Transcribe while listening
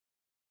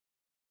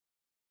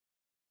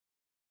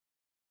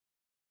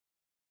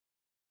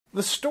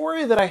The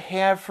story that I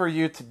have for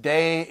you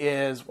today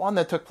is one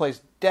that took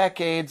place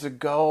decades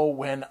ago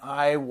when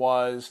I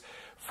was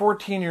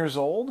 14 years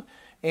old,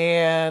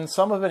 and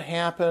some of it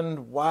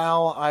happened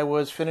while I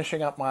was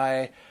finishing up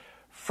my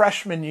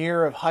freshman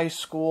year of high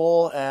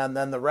school, and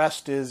then the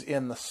rest is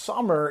in the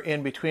summer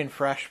in between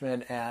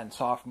freshman and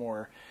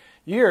sophomore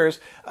years.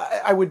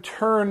 I would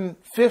turn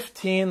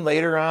 15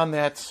 later on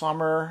that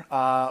summer,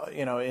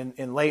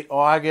 in late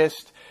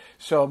August.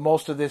 So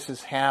most of this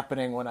is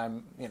happening when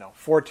I'm,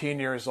 14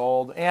 years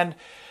old. And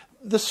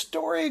the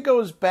story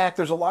goes back,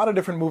 there's a lot of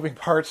different moving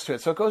parts to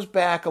it. So it goes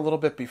back a little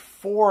bit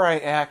before I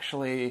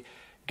actually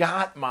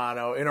got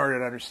mono in order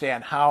to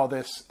understand how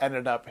this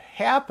ended up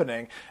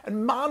happening.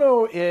 And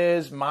mono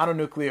is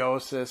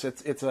mononucleosis.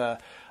 It's a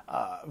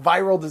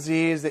viral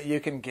disease that you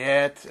can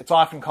get. It's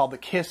often called the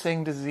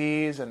kissing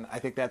disease, and I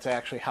think that's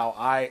actually how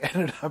I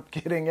ended up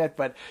getting it,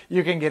 but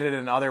you can get it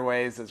in other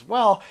ways as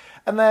well.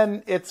 And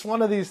then it's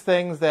one of these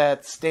things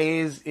that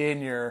stays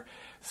in your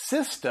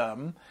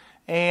system,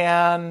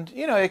 and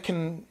it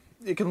can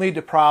lead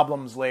to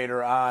problems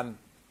later on.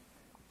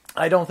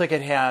 I don't think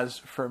it has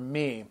for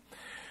me.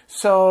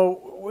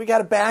 So we got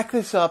to back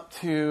this up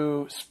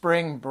to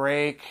spring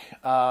break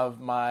of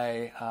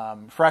my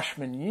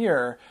freshman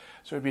year.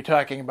 So we'd be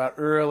talking about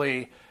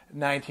early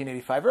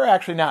 1985, or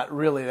actually not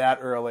really that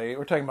early.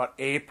 We're talking about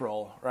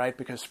April, right?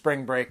 Because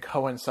spring break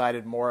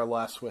coincided more or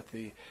less with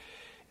the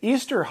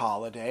Easter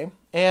holiday.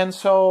 And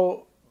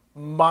so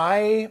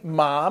my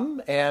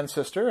mom and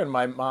sister and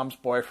my mom's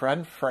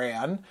boyfriend,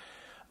 Fran,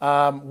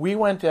 we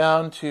went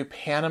down to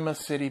Panama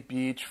City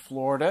Beach,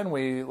 Florida, and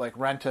we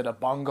rented a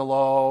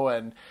bungalow,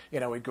 and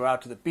we'd go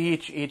out to the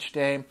beach each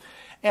day.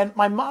 And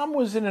my mom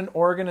was in an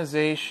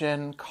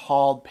organization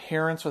called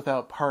Parents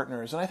Without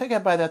Partners, and I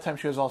think by that time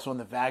she was also in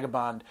the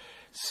Vagabond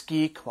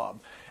Ski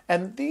Club.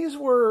 And these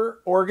were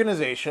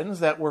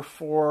organizations that were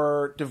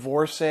for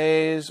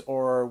divorcees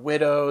or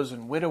widows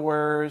and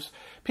widowers,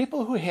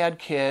 people who had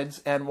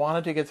kids and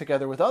wanted to get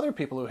together with other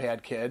people who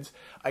had kids,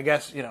 I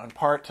guess, in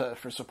part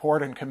for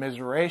support and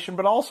commiseration,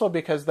 but also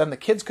because then the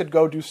kids could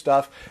go do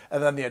stuff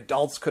and then the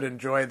adults could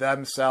enjoy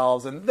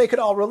themselves and they could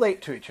all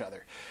relate to each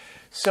other.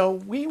 So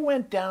we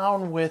went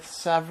down with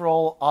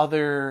several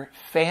other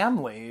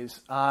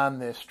families on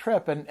this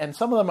trip, and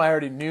some of them I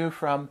already knew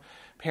from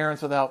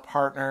Parents Without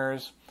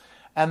Partners.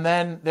 And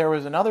then there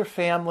was another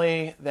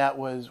family that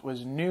was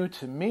new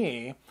to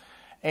me,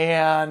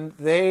 and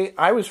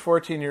I was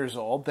 14 years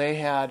old. They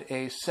had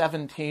a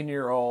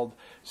 17-year-old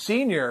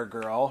senior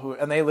girl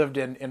and they lived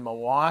in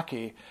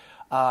Milwaukee,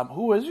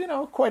 who was,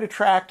 quite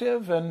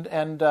attractive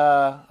and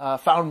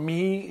found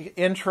me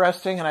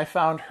interesting, and I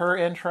found her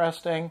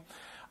interesting.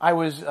 I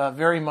was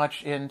very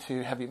much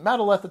into heavy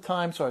metal at the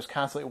time, so I was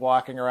constantly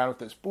walking around with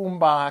this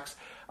boombox.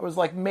 I was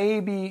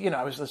maybe,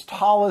 I was as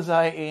tall as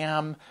I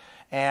am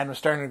and was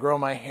starting to grow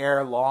my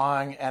hair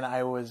long, and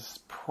I was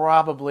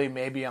probably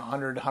maybe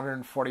 100,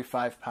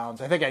 145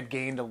 pounds. I think I'd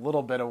gained a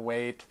little bit of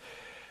weight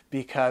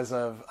because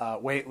of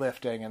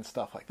weightlifting and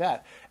stuff like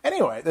that.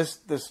 Anyway,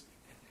 this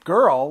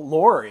girl,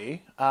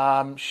 Lori,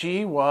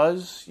 she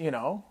was,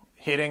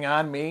 hitting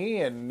on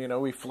me,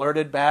 and, we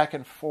flirted back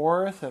and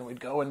forth, and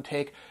we'd go and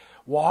take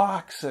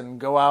walks and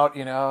go out,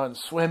 and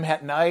swim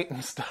at night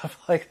and stuff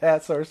like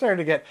that. So we're starting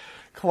to get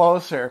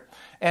closer.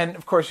 And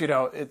of course,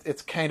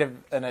 it's kind of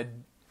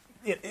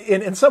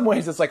in some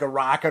ways it's like a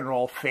rock and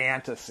roll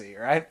fantasy,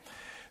 right?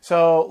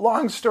 So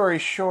long story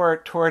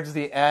short, towards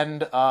the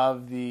end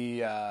of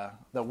the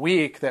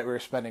week that we were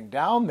spending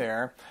down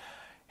there,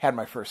 had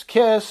my first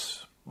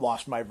kiss,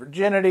 lost my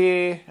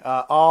virginity,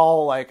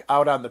 all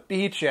out on the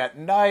beach at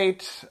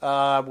night,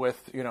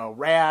 with,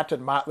 Rat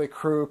and Motley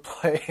Crue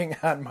playing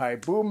on my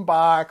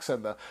boombox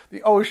and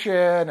the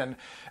ocean and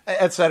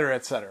et cetera,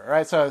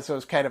 right? So it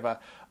was kind of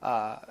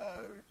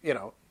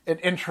an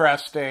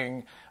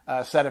interesting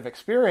set of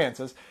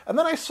experiences. And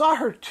then I saw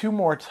her 2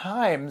 more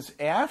times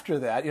after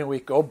that. We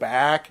go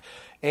back,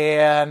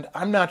 and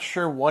I'm not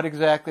sure what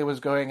exactly was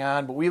going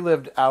on, but we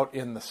lived out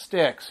in the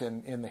sticks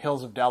in the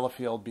hills of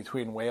Delafield,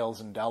 between Wales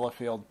and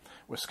Delafield,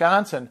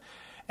 Wisconsin.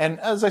 And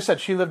as I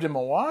said, she lived in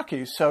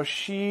Milwaukee, so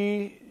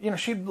she'd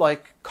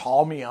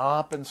call me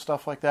up and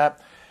stuff like that.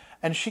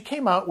 And she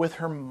came out with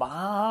her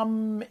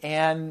mom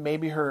and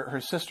maybe her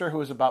sister, who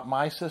was about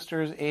my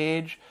sister's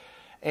age.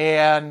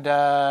 And,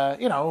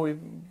 we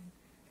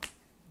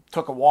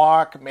took a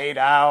walk, made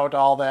out,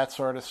 all that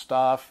sort of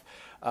stuff.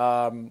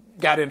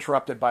 Got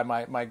interrupted by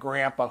my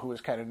grandpa, who was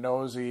kind of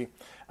nosy,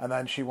 and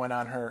then she went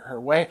on her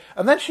way.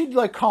 And then she'd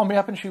call me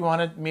up and she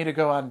wanted me to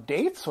go on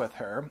dates with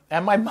her.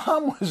 And my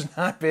mom was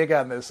not big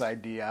on this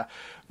idea,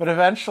 but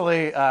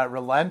eventually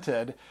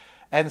relented.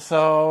 And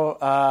so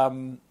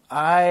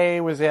I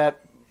was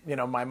at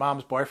my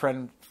mom's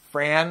boyfriend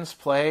Fran's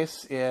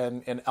place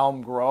in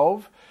Elm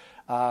Grove.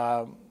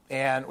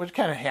 And was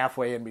kind of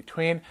halfway in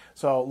between.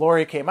 So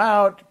Lori came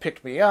out,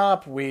 picked me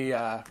up. We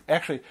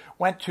actually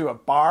went to a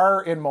bar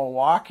in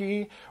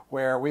Milwaukee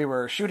where we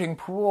were shooting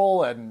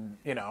pool and,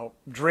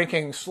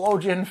 drinking slow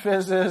gin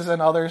fizzes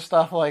and other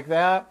stuff like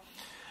that.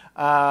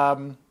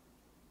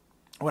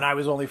 when I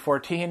was only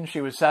 14,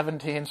 she was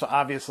 17. So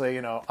obviously,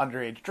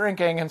 underage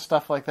drinking and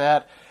stuff like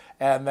that.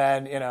 And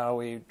then,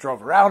 we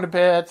drove around a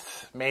bit,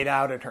 made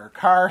out in her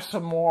car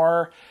some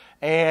more.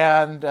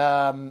 And,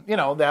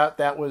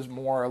 that was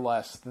more or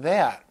less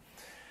that.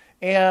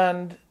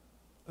 And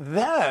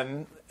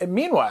then,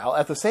 meanwhile,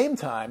 at the same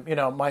time,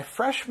 my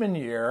freshman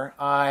year,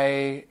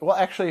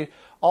 actually,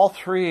 all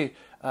three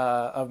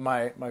of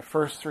my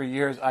first 3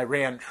 years, I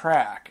ran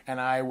track. And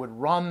I would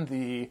run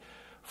the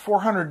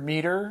 400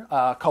 meter,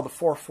 called the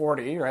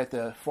 440, right,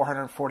 the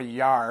 440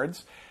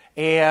 yards.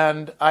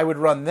 And I would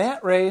run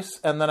that race,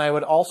 and then I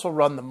would also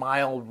run the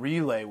mile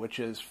relay, which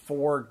is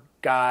 4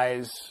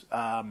 guys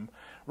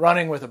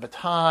running with a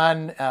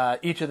baton,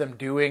 each of them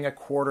doing a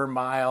quarter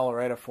mile,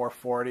 right, a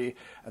 440,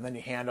 and then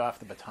you hand off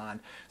the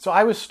baton. So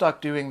I was stuck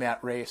doing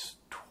that race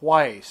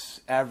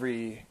twice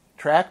every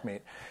track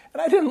meet,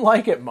 and I didn't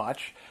like it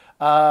much.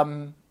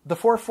 The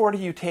 440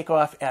 you take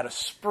off at a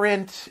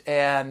sprint,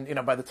 and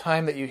by the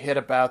time that you hit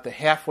about the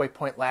halfway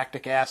point,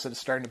 lactic acid is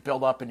starting to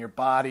build up in your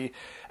body,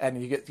 and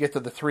you get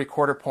to the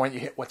 3/4 point, you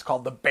hit what's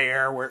called the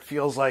bear, where it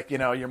feels like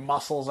your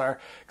muscles are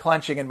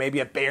clenching, and maybe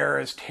a bear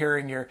is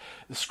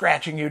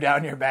scratching you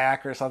down your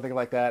back or something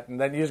like that, and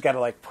then you just got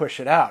to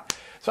push it out.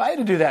 So I had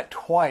to do that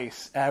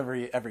twice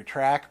every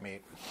track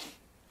meet.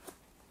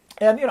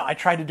 And, I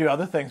tried to do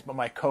other things, but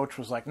my coach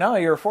was like, no,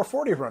 you're a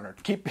 440 runner.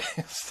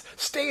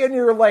 Stay in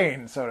your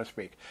lane, so to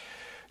speak.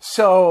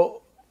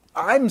 So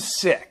I'm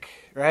sick,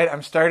 right?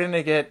 I'm starting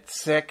to get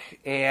sick,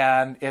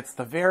 and it's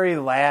the very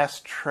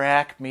last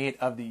track meet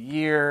of the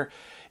year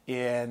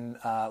in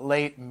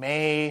late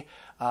May.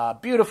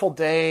 Beautiful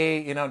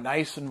day,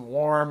 nice and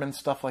warm and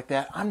stuff like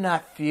that. I'm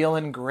not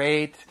feeling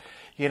great,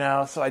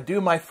 so I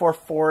do my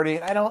 440.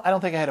 I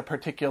don't think I had a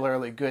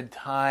particularly good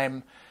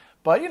time,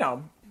 but,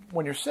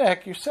 when you're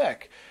sick, you're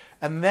sick.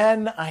 And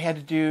then I had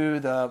to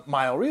do the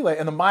mile relay,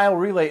 and the mile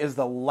relay is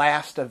the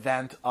last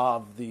event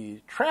of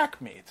the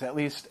track meets, at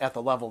least at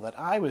the level that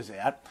I was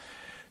at.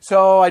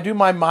 So I do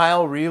my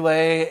mile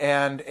relay,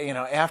 and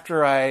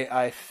after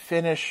I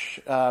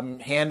finish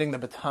handing the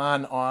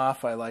baton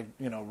off, I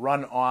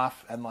run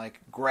off and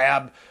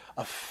grab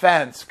a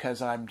fence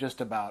because I'm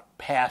just about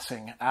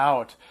passing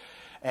out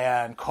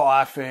and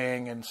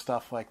coughing and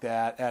stuff like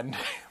that. And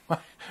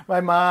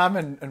my mom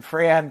and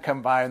Fran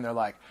come by, and they're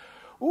like,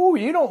 "Ooh,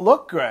 you don't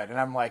look good." And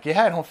I'm like,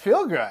 "Yeah, I don't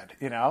feel good,"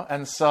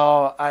 And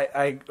so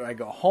I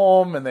go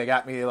home, and they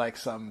got me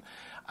some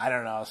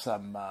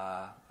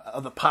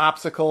of the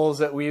popsicles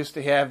that we used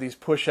to have, these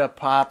push-up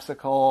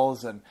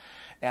popsicles, and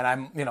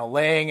I'm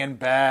laying in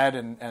bed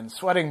and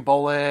sweating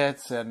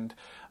bullets, and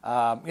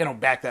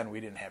back then we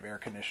didn't have air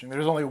conditioning. There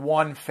was only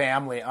one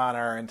family on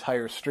our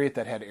entire street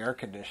that had air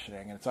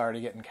conditioning, and it's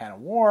already getting kind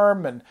of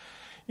warm, and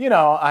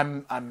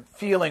I'm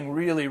feeling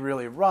really,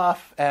 really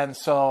rough. And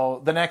so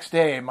the next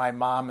day, my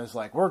mom is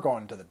like, "We're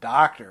going to the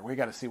doctor. We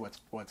got to see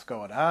what's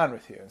going on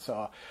with you." And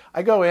so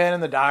I go in,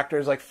 and the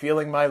doctor's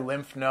feeling my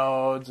lymph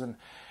nodes and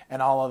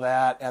all of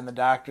that. And the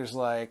doctor's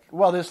like,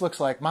 "Well, this looks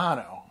like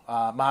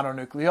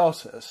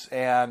mononucleosis.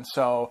 And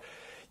so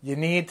you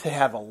need to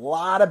have a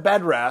lot of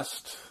bed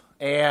rest.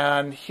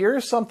 And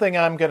here's something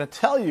I'm going to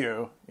tell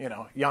you,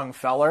 young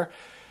feller.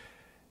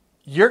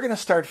 You're going to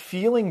start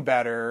feeling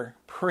better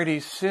pretty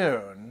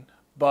soon,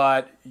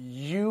 but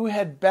you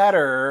had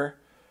better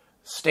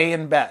stay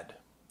in bed.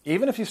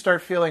 Even if you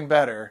start feeling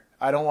better,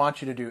 I don't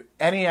want you to do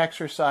any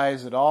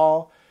exercise at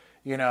all."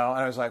 And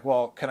I was like,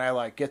 "Well, can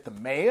I get the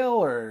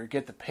mail or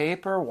get the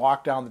paper,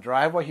 walk down the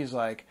driveway?" He's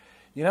like,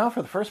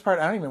 "For the first part,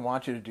 I don't even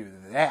want you to do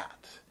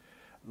that,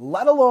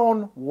 let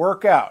alone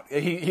work out."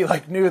 He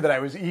knew that I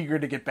was eager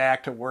to get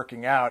back to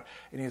working out.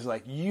 And he's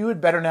like, "You had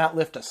better not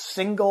lift a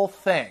single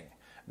thing.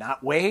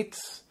 Not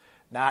weights,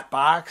 not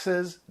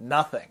boxes,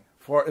 nothing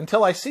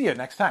until I see you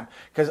next time.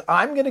 Because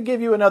I'm going to give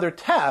you another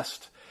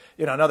test,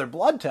 another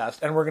blood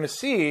test, and we're going to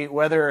see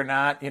whether or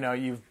not,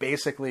 you've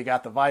basically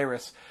got the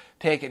virus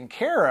taken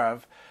care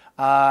of.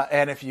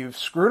 And if you've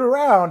screwed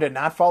around and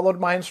not followed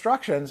my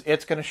instructions,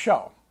 it's going to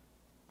show."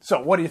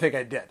 So what do you think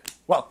I did?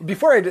 Well,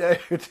 before I do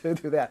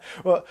that,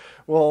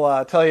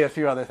 we'll tell you a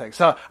few other things.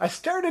 So I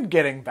started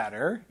getting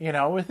better,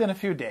 within a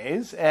few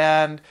days,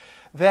 and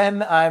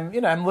then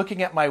I'm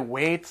looking at my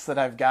weights that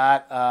I've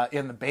got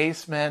in the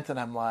basement, and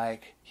I'm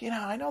like,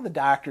 I know the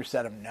doctor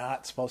said I'm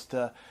not supposed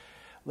to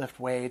lift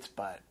weights,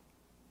 but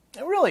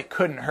it really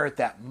couldn't hurt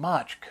that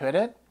much, could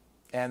it?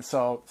 And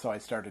so I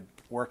started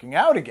working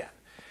out again.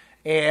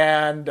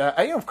 And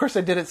of course,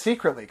 I did it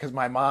secretly because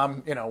my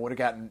mom, would have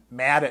gotten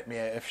mad at me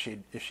if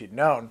she'd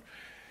known.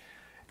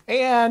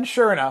 And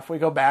sure enough, we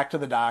go back to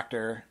the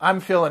doctor. I'm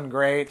feeling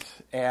great,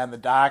 and the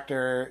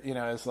doctor,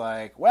 is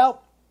like,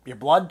 "Well, your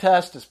blood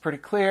test is pretty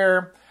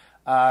clear.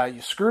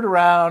 You screwed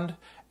around,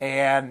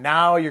 and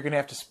now you're going to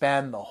have to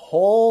spend the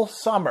whole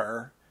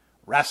summer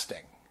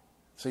resting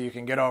so you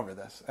can get over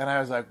this." And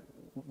I was like,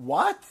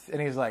 "What?" And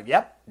he's like,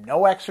 "Yep,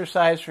 no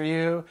exercise for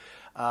you.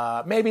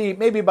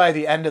 Maybe by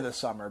the end of the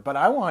summer, but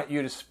I want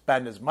you to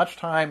spend as much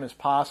time as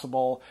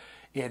possible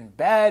in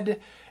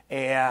bed,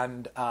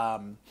 and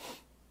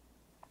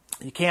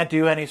You can't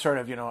do any sort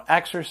of,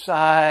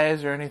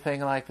 exercise or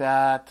anything like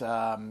that.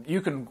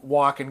 You can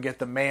walk and get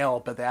the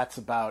mail, but that's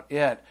about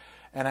it.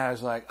 And I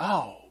was like,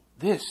 oh,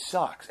 this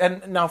sucks.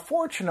 And now,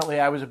 fortunately,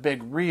 I was a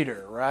big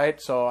reader,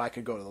 right? So I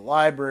could go to the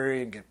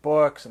library and get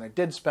books, and I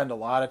did spend a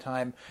lot of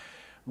time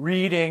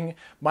reading.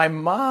 My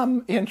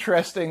mom,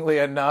 interestingly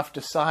enough,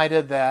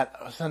 decided that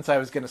since I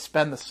was going to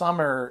spend the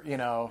summer,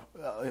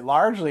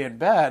 largely in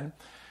bed,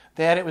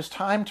 that it was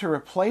time to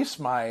replace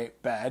my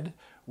bed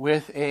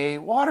with a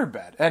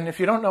waterbed. And if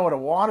you don't know what a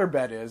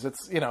waterbed is,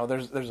 it's,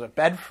 there's a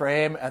bed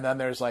frame and then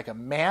there's like a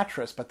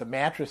mattress, but the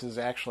mattress is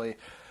actually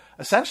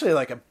essentially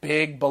like a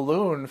big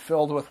balloon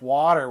filled with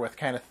water with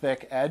kind of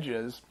thick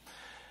edges.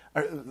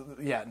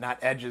 Not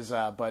edges,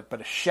 but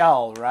a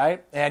shell,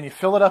 right? And you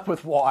fill it up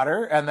with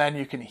water, and then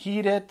you can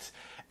heat it,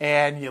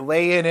 and you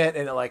lay in it,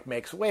 and it like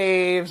makes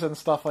waves and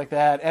stuff like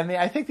that. And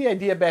I think the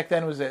idea back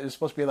then was that it was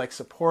supposed to be like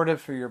supportive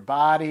for your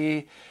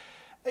body.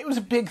 It was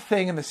a big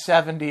thing in the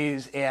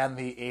 70s and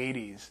the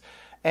 80s.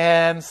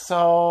 And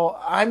so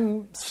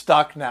I'm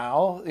stuck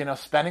now,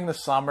 spending the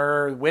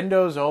summer,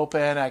 windows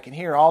open. I can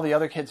hear all the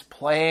other kids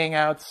playing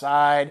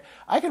outside.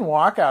 I can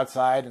walk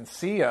outside and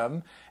see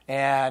them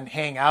and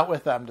hang out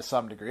with them to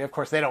some degree. Of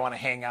course, they don't want to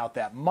hang out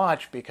that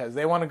much because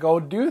they want to go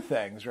do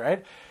things,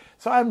 right?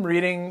 So I'm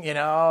reading,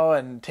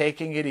 and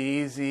taking it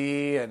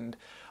easy and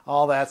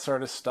all that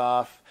sort of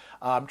stuff.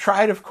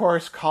 Tried, of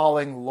course,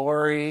 calling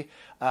Lori,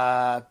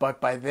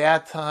 but by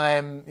that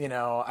time,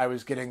 I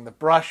was getting the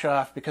brush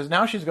off because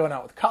now she's going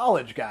out with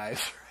college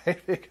guys,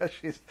 right? Because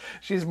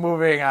she's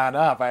moving on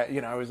up.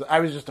 I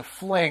was just a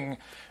fling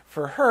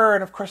for her,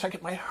 and of course I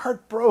get my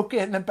heart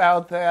broken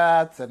about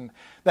that, and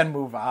then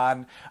move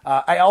on.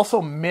 I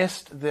also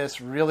missed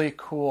this really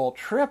cool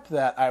trip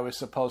that I was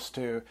supposed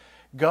to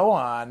go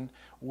on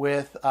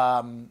with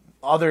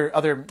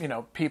other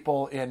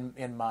people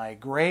in my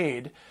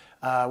grade,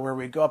 where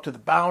we'd go up to the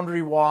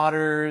Boundary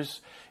Waters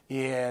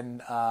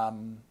in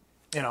on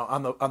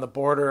the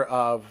border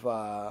of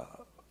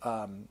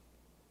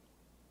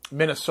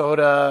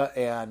Minnesota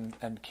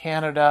and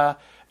Canada,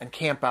 and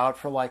camp out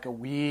for like a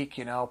week,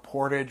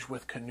 portage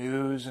with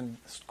canoes and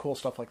cool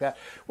stuff like that,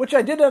 which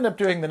I did end up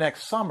doing the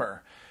next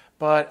summer,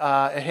 but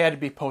it had to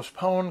be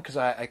postponed because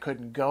I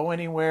couldn't go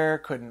anywhere,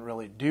 couldn't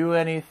really do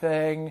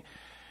anything.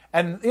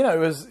 And, it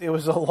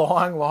was a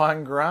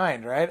long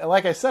grind, right?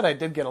 Like I said, I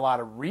did get a lot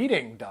of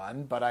reading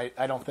done, but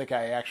I don't think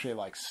I actually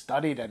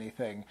studied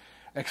anything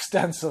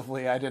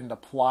extensively. I didn't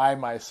apply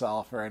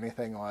myself or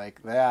anything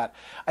like that.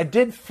 I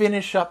did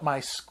finish up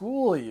my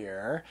school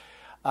year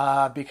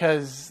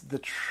because the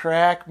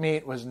track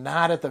meet was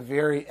not at the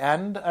very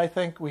end. I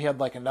think we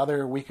had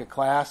another week of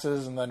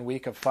classes and then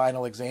week of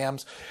final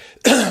exams.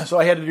 So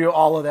I had to do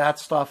all of that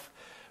stuff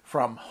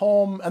from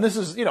home. And this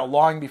is,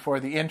 long before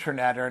the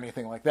internet or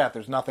anything like that.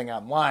 There's nothing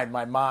online.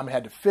 My mom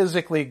had to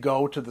physically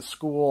go to the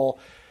school,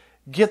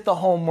 get the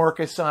homework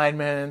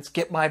assignments,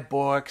 get my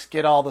books,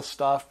 get all the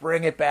stuff,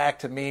 bring it back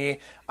to me.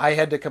 I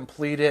had to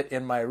complete it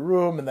in my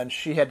room, and then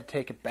she had to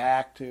take it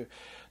back to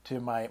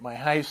my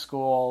high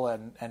school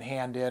and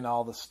hand in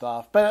all the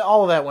stuff. But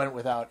all of that went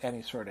without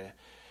any sort of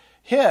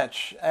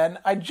hitch. And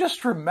I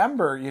just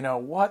remember,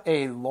 what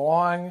a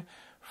long,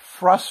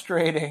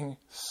 frustrating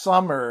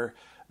summer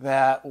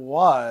that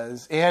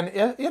was. And,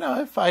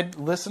 if I'd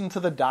listened to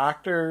the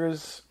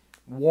doctor's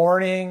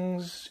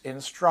warnings,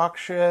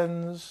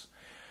 instructions,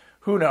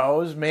 who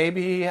knows,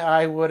 maybe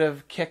I would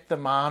have kicked the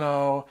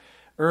mono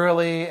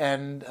early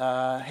and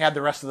had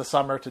the rest of the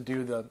summer to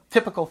do the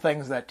typical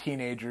things that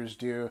teenagers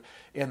do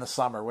in the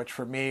summer, which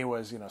for me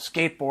was,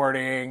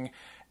 skateboarding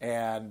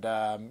and,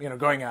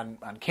 going on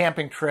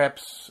camping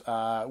trips,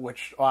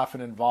 which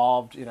often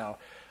involved,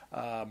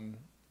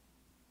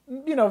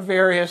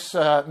 various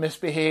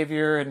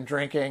misbehavior and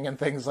drinking and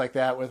things like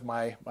that with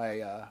my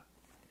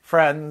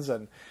friends.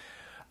 And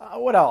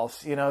what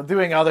else?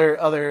 Doing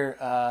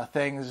other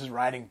things,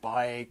 riding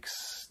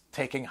bikes,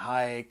 taking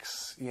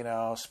hikes,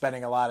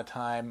 spending a lot of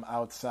time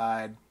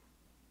outside.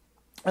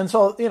 And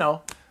so,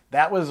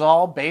 that was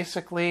all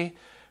basically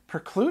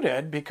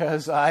precluded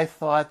because I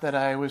thought that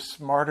I was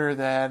smarter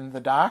than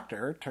the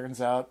doctor. Turns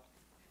out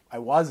I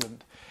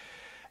wasn't.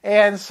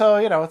 And so,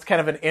 it's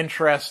kind of an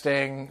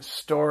interesting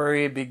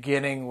story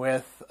beginning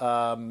with,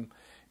 kind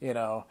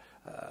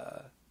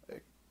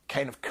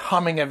of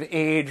coming of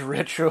age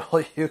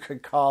ritual, you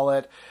could call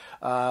it,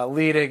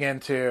 leading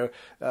into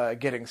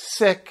getting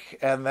sick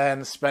and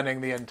then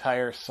spending the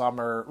entire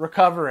summer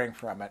recovering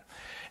from it.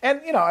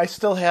 And, I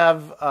still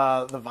have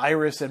the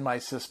virus in my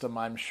system,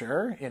 I'm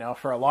sure.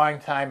 For a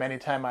long time,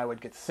 anytime I would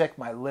get sick,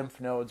 my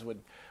lymph nodes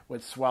would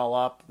swell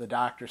up. The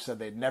doctor said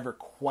they'd never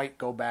quite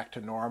go back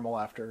to normal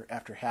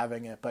after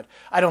having it. But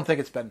I don't think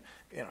it's been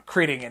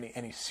creating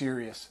any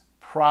serious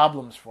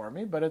problems for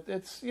me. But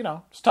it's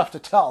tough to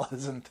tell,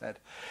 isn't it?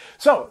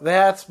 So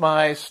that's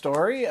my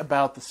story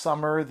about the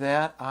summer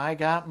that I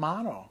got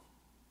mono.